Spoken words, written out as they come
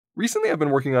Recently I've been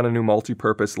working on a new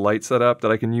multi-purpose light setup that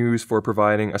I can use for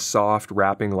providing a soft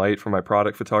wrapping light for my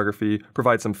product photography,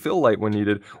 provide some fill light when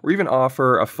needed, or even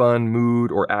offer a fun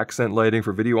mood or accent lighting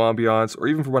for video ambiance, or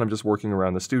even for when I'm just working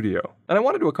around the studio. And I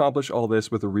wanted to accomplish all this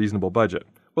with a reasonable budget.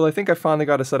 Well, I think I finally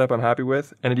got a setup I'm happy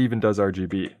with, and it even does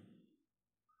RGB.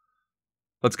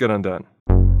 Let's get undone.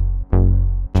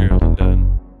 Gerald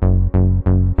Undone.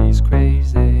 He's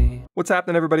crazy. What's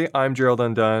happening, everybody? I'm Gerald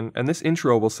Undone, and this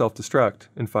intro will self-destruct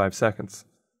in 5 seconds.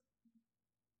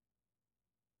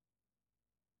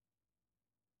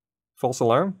 False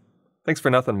alarm? Thanks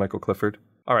for nothing, Michael Clifford.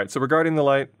 Alright, so regarding the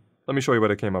light, let me show you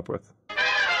what I came up with.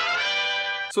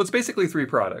 So it's basically 3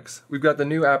 products. We've got the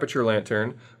new Aputure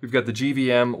Lantern, we've got the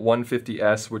GVM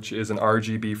 150S, which is an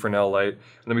RGB Fresnel light,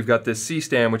 and then we've got this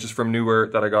C-Stand, which is from Neewer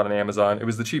that I got on Amazon. It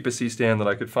was the cheapest C-Stand that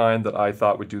I could find that I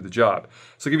thought would do the job.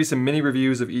 So I'll give you some mini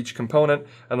reviews of each component,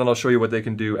 and then I'll show you what they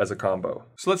can do as a combo.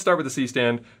 So let's start with the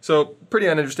C-Stand. So pretty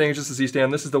uninteresting, it's just a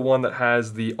C-Stand. This is the one that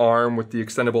has the arm with the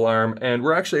extendable arm, and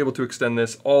we're actually able to extend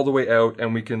this all the way out,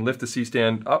 and we can lift the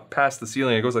C-Stand up past the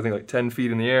ceiling. It goes, I think, like 10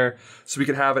 feet in the air, so we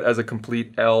can have it as a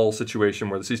complete L situation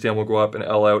where the C-Stand will go up and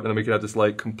L out, and then we can have this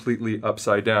light completely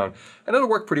upside down. And it'll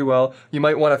work pretty well. You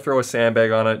might want to throw a sandbag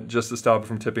on it just to stop it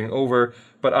from tipping over,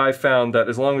 but I found that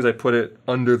as long as I put it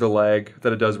under the leg,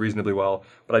 that it does reasonably well,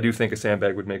 but I do think a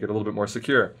sandbag would make it a little bit more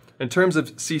secure. In terms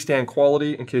of C-Stand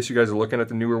quality, in case you guys are looking at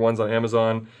the newer ones on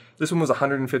Amazon, this one was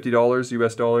 $150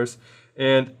 US dollars.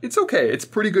 And it's okay, it's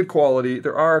pretty good quality.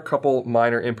 There are a couple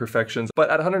minor imperfections, but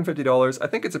at $150, I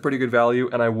think it's a pretty good value,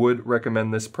 and I would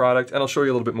recommend this product, and I'll show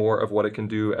you a little bit more of what it can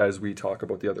do as we talk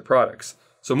about the other products.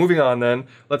 So moving on then,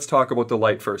 let's talk about the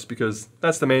light first, because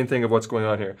that's the main thing of what's going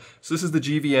on here. So this is the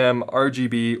GVM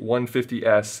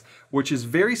RGB-150S, which is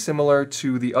very similar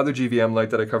to the other GVM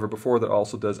light that I covered before that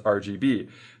also does RGB.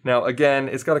 Now again,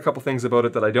 it's got a couple things about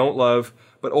it that I don't love,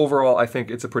 but overall I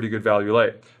think it's a pretty good value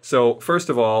light. So first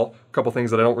of all, a couple things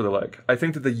that I don't really like. I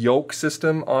think that the yoke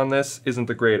system on this isn't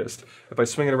the greatest. If I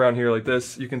swing it around here like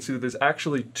this, you can see that there's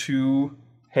actually 2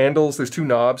 handles, there's 2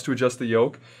 knobs to adjust the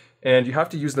yoke. And you have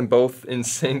to use them both in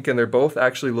sync, and they're both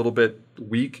actually a little bit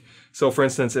weak. So for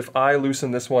instance, if I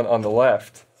loosen this one on the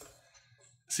left,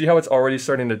 see how it's already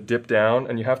starting to dip down,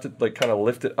 and you have to like kind of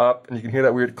lift it up, and you can hear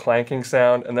that weird clanking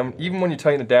sound. And then even when you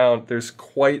tighten it down, there's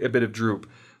quite a bit of droop.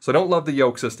 So I don't love the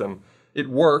yoke system. It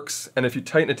works, and if you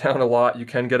tighten it down a lot, you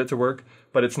can get it to work,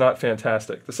 but it's not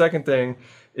fantastic. The second thing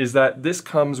is that this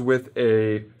comes with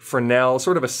a Fresnel,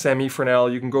 sort of a semi-Fresnel.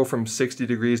 You can go from 60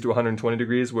 degrees to 120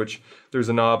 degrees, which there's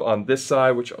a knob on this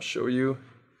side, which I'll show you.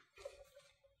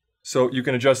 So you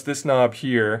can adjust this knob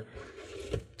here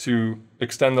to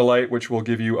extend the light, which will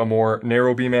give you a more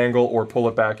narrow beam angle, or pull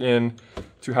it back in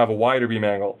to have a wider beam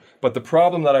angle. But the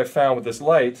problem that I found with this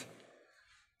light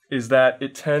is that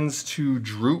it tends to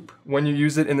droop when you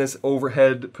use it in this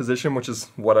overhead position, which is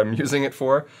what I'm using it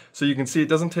for. So you can see it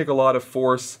doesn't take a lot of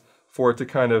force for it to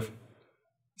kind of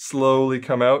slowly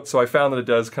come out. So I found that it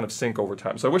does kind of sink over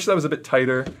time. So I wish that was a bit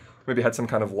tighter, maybe had some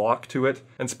kind of lock to it.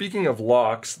 And speaking of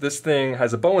locks, this thing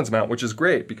has a Bowens mount, which is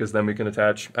great because then we can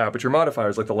attach aperture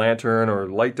modifiers like the lantern or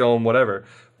light dome, whatever.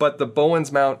 But the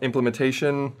Bowens mount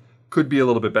implementation could be a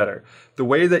little bit better. The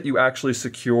way that you actually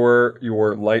secure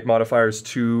your light modifiers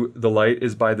to the light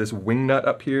is by this wing nut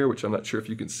up here, which I'm not sure if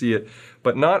you can see it,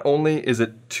 but not only is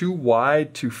it too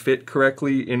wide to fit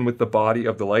correctly in with the body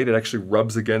of the light, it actually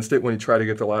rubs against it when you try to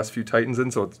get the last few tightens in,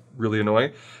 so it's really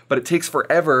annoying, but it takes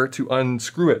forever to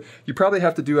unscrew it. You probably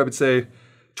have to do, I would say,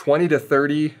 20 to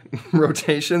 30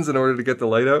 rotations in order to get the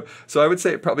light out. So I would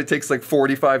say it probably takes like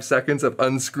 45 seconds of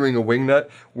unscrewing a wing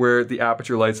nut, where the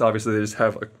Aputure lights, obviously they just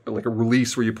have like a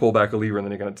release where you pull back a lever and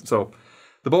then you're gonna, so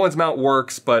the Bowens mount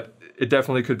works, but it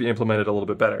definitely could be implemented a little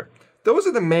bit better. Those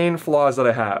are the main flaws that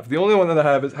I have. The only one that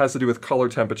I have has to do with color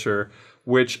temperature,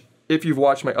 which if you've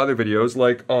watched my other videos,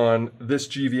 like on this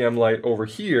GVM light over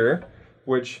here,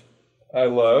 which I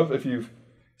love, if you've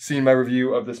seen my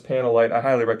review of this panel light, I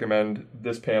highly recommend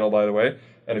this panel, by the way.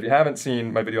 And if you haven't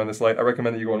seen my video on this light, I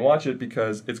recommend that you go and watch it,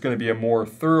 because it's going to be a more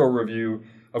thorough review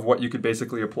of what you could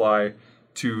basically apply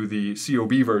to the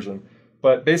COB version.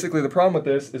 But basically the problem with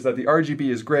this is that the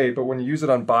RGB is great, but when you use it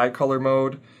on bicolor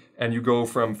mode and you go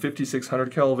from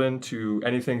 5600 Kelvin to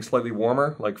anything slightly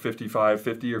warmer, like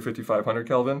 5550 or 5500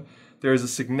 Kelvin, there is a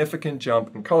significant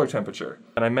jump in color temperature.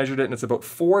 And I measured it, and it's about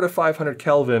 400 to 500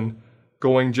 Kelvin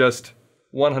going just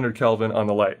 100 Kelvin on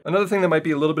the light. Another thing that might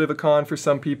be a little bit of a con for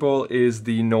some people is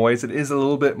the noise. It is a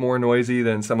little bit more noisy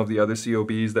than some of the other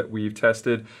COBs that we've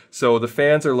tested. So the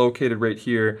fans are located right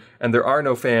here, and there are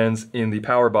no fans in the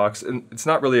power box. And it's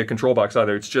not really a control box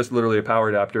either. It's just literally a power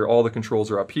adapter. All the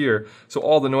controls are up here. So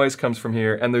all the noise comes from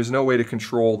here, and there's no way to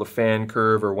control the fan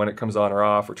curve or when it comes on or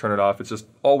off or turn it off. It's just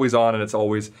always on, and it's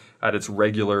always at its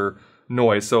regular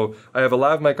noise. So I have a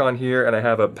lav mic on here and I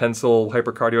have a pencil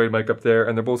hypercardioid mic up there,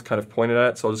 and they're both kind of pointed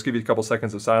at. So I'll just give you a couple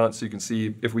seconds of silence so you can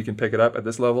see if we can pick it up at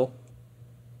this level.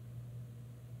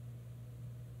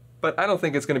 But I don't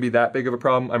think it's going to be that big of a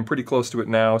problem. I'm pretty close to it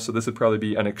now, so this would probably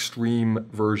be an extreme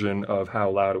version of how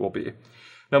loud it will be.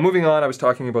 Now moving on, I was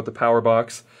talking about the power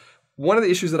box. One of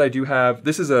the issues that I do have,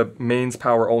 this is a mains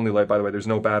power only light, by the way, there's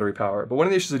no battery power, but one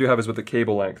of the issues I do have is with the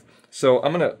cable length. So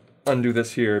I'm going to undo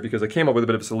this here because I came up with a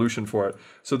bit of a solution for it.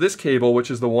 So this cable,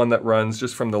 which is the one that runs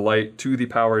just from the light to the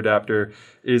power adapter,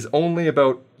 is only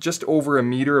about just over a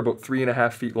meter, about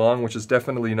 3.5 feet long, which is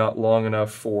definitely not long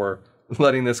enough for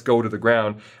letting this go to the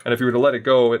ground. And if you were to let it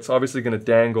go, it's obviously going to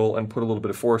dangle and put a little bit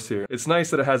of force here. It's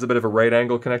nice that it has a bit of a right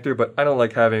angle connector, but I don't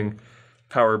like having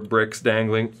power bricks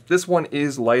dangling. This one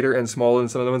is lighter and smaller than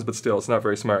some of the ones, but still, it's not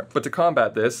very smart. But to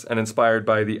combat this, and inspired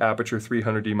by the Aputure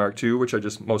 300D Mark II, which I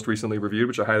just most recently reviewed,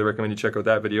 which I highly recommend you check out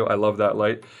that video. I love that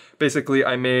light. Basically,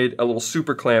 I made a little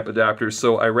super clamp adapter.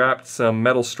 So I wrapped some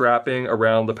metal strapping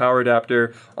around the power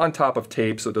adapter on top of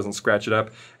tape so it doesn't scratch it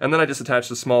up. And then I just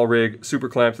attached a small rig super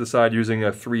clamp to the side using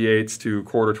a 3/8 to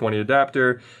 1/4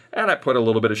 adapter. And I put a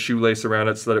little bit of shoelace around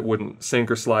it so that it wouldn't sink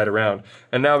or slide around.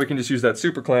 And now we can just use that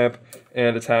super clamp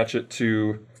and attach it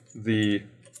to the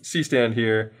C-stand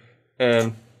here,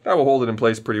 and that will hold it in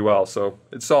place pretty well. So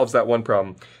it solves that one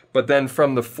problem. But then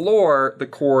from the floor, the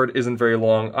cord isn't very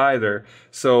long either.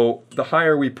 So the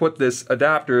higher we put this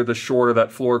adapter, the shorter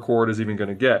that floor cord is even going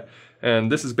to get.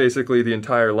 And this is basically the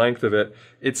entire length of it.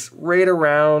 It's right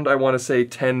around, I want to say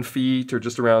 10 feet or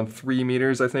just around 3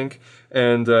 meters, I think.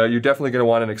 And you're definitely going to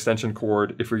want an extension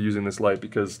cord if you're using this light,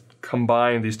 because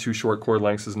combined these two short cord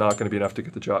lengths is not going to be enough to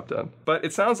get the job done. But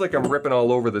it sounds like I'm ripping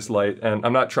all over this light, and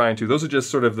I'm not trying to. Those are just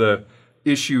sort of the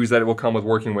issues that it will come with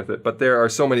working with it. But there are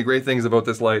so many great things about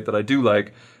this light that I do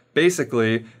like.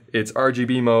 Basically, its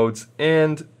RGB modes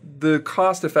and the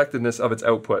cost effectiveness of its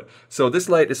output. So this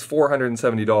light is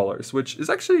 $470, which is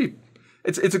actually,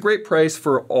 it's a great price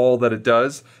for all that it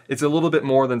does. It's a little bit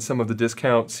more than some of the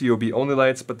discount COB only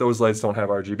lights, but those lights don't have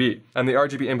RGB. And the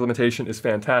RGB implementation is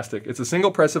fantastic. It's a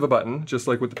single press of a button, just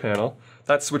like with the panel.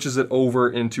 That switches it over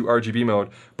into RGB mode,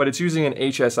 but it's using an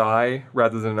HSI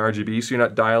rather than an RGB, so you're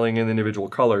not dialing in individual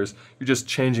colors. You're just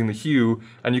changing the hue,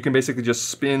 and you can basically just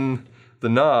spin the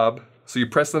knob. So you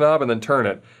press the knob and then turn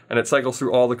it, and it cycles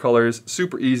through all the colors.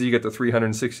 Super easy, you get the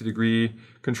 360-degree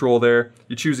control there.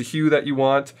 You choose a hue that you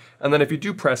want, and then if you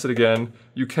do press it again,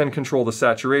 you can control the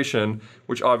saturation,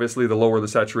 which obviously the lower the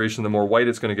saturation, the more white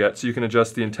it's going to get. So you can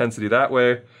adjust the intensity that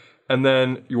way. And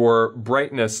then your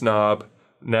brightness knob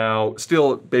now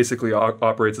still basically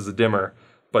operates as a dimmer,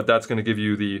 but that's going to give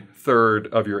you the third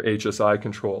of your HSI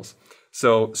controls.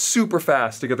 So super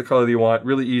fast to get the color that you want,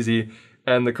 really easy.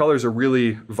 And the colors are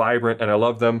really vibrant and I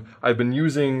love them. I've been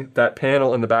using that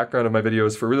panel in the background of my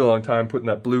videos for a really long time, putting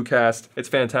that blue cast. It's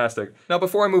fantastic. Now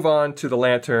before I move on to the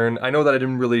lantern, I know that I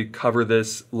didn't really cover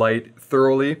this light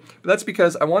thoroughly, but that's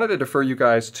because I wanted to defer you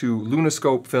guys to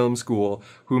Lunoscope Film School,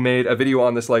 who made a video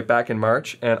on this light back in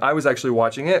March, and I was actually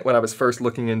watching it when I was first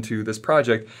looking into this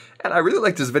project, and I really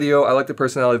liked this video. I liked the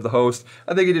personality of the host.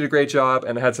 I think he did a great job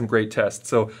and had some great tests.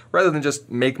 So rather than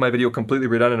just make my video completely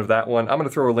redundant of that one, I'm gonna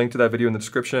throw a link to that video in the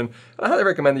description. And I highly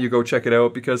recommend that you go check it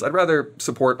out, because I'd rather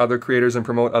support other creators and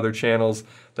promote other channels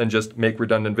than just make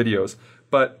redundant videos.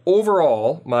 But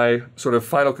overall, my sort of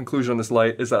final conclusion on this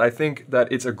light is that I think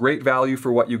that it's a great value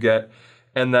for what you get,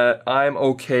 and that I'm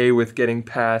okay with getting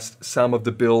past some of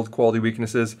the build quality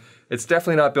weaknesses. It's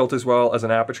definitely not built as well as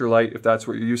an Aputure light, if that's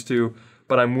what you're used to,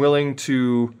 but I'm willing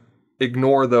to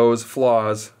ignore those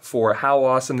flaws for how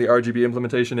awesome the RGB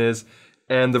implementation is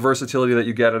and the versatility that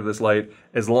you get out of this light,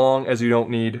 as long as you don't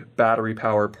need battery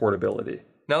power portability.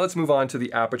 Now let's move on to the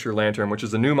Aputure Lantern, which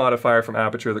is a new modifier from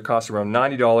Aputure that costs around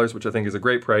 $90, which I think is a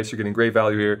great price. You're getting great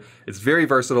value here. It's very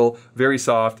versatile, very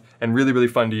soft, and really, really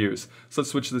fun to use. So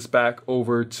let's switch this back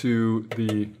over to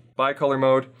the bicolor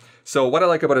mode. So what I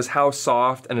like about it is how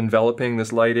soft and enveloping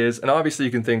this light is. And obviously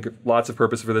you can think lots of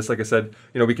purpose for this. Like I said,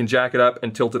 you know, we can jack it up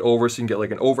and tilt it over so you can get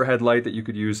like an overhead light that you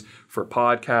could use for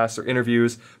podcasts or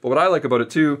interviews. But what I like about it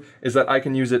too is that I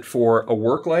can use it for a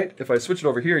work light. If I switch it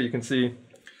over here, you can see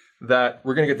that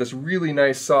we're gonna get this really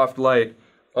nice soft light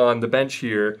on the bench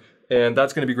here. and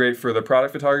that's going to be great for the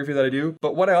product photography that I do.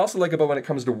 But what I also like about when it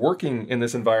comes to working in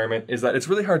this environment is that it's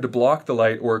really hard to block the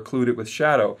light or occlude it with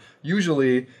shadow.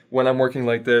 Usually when I'm working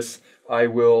like this, I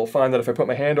will find that if I put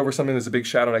my hand over something, there's a big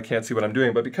shadow and I can't see what I'm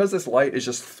doing. But because this light is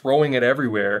just throwing it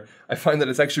everywhere, I find that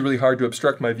it's actually really hard to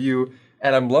obstruct my view,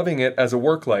 and I'm loving it as a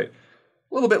work light.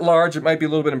 A little bit large, it might be a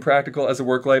little bit impractical as a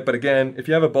work light, but again, if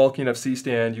you have a bulky enough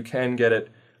C-stand, you can get it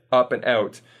up and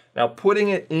out. Now, putting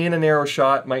it in a narrow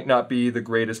shot might not be the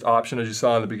greatest option. As you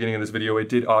saw in the beginning of this video, it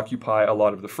did occupy a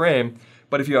lot of the frame,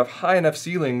 but if you have high enough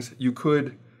ceilings, you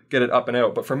could get it up and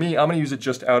out. But for me, I'm gonna use it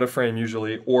just out of frame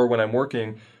usually, or when I'm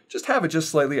working, just have it just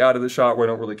slightly out of the shot where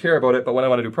I don't really care about it. But when I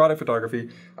wanna do product photography,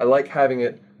 I like having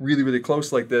it really, really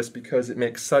close like this because it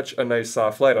makes such a nice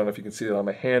soft light. I don't know if you can see it on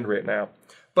my hand right now.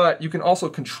 But you can also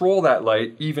control that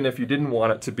light even if you didn't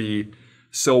want it to be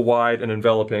so wide and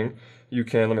enveloping. You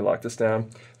can, let me lock this down.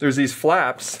 There's these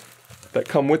flaps that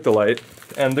come with the light,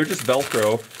 and they're just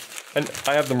Velcro. And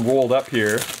I have them rolled up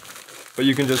here, but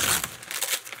you can just,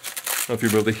 I don't know if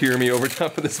you'll be able to hear me over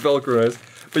top of this Velcro is,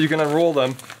 but you can unroll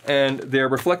them, and they're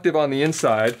reflective on the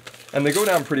inside, and they go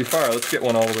down pretty far. Let's get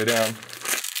one all the way down.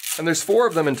 And there's 4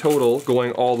 of them in total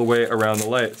going all the way around the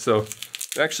light. So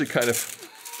they're actually kind of,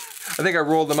 I think I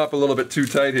rolled them up a little bit too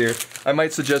tight here. I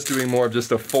might suggest doing more of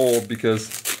just a fold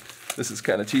because this is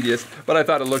kind of tedious, but I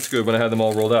thought it looked good when I had them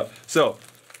all rolled up. So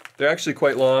they're actually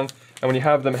quite long, and when you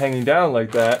have them hanging down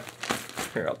like that,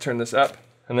 here, I'll turn this up,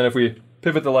 and then if we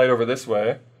pivot the light over this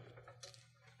way,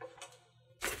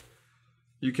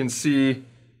 you can see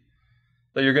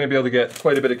that you're going to be able to get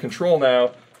quite a bit of control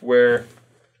now, where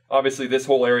obviously this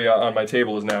whole area on my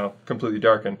table is now completely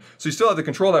darkened. So you still have the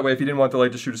control that way if you didn't want the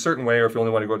light to shoot a certain way, or if you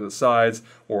only want to go to the sides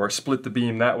or split the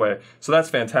beam that way. So that's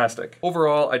fantastic.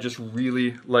 Overall, I just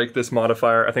really like this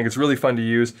modifier. I think it's really fun to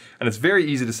use, and it's very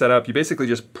easy to set up. You basically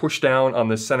just push down on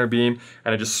this center beam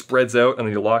and it just spreads out, and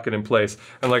then you lock it in place.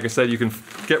 And like I said, you can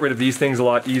get rid of these things a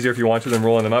lot easier if you want to than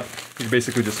rolling them up. You can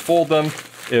basically just fold them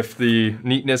if the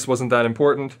neatness wasn't that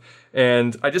important.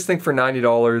 And I just think for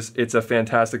 $90, it's a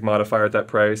fantastic modifier at that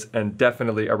price, and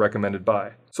definitely a recommended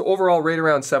buy. So overall, right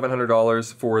around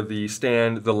 $700 for the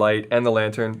stand, the light, and the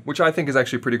lantern, which I think is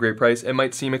actually a pretty great price. It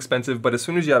might seem expensive, but as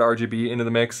soon as you add RGB into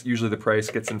the mix, usually the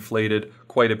price gets inflated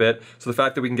quite a bit. So the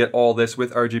fact that we can get all this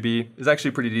with RGB is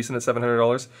actually pretty decent at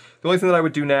 $700. The only thing that I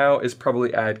would do now is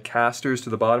probably add casters to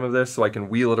the bottom of this so I can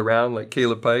wheel it around like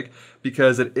Caleb Pike,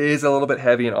 because it is a little bit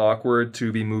heavy and awkward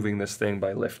to be moving this thing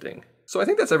by lifting. So I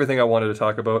think that's everything I wanted to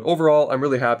talk about. Overall, I'm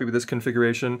really happy with this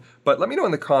configuration, but let me know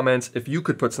in the comments if you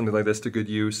could put something like this to good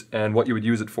use and what you would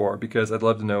use it for, because I'd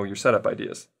love to know your setup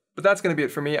ideas. But that's going to be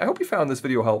it for me. I hope you found this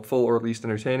video helpful, or at least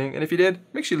entertaining, and if you did,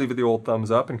 make sure you leave it the old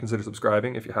thumbs up and consider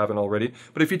subscribing if you haven't already.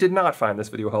 But if you did not find this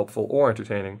video helpful or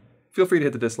entertaining, feel free to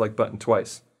hit the dislike button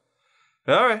twice.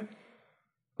 Alright,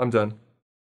 I'm done.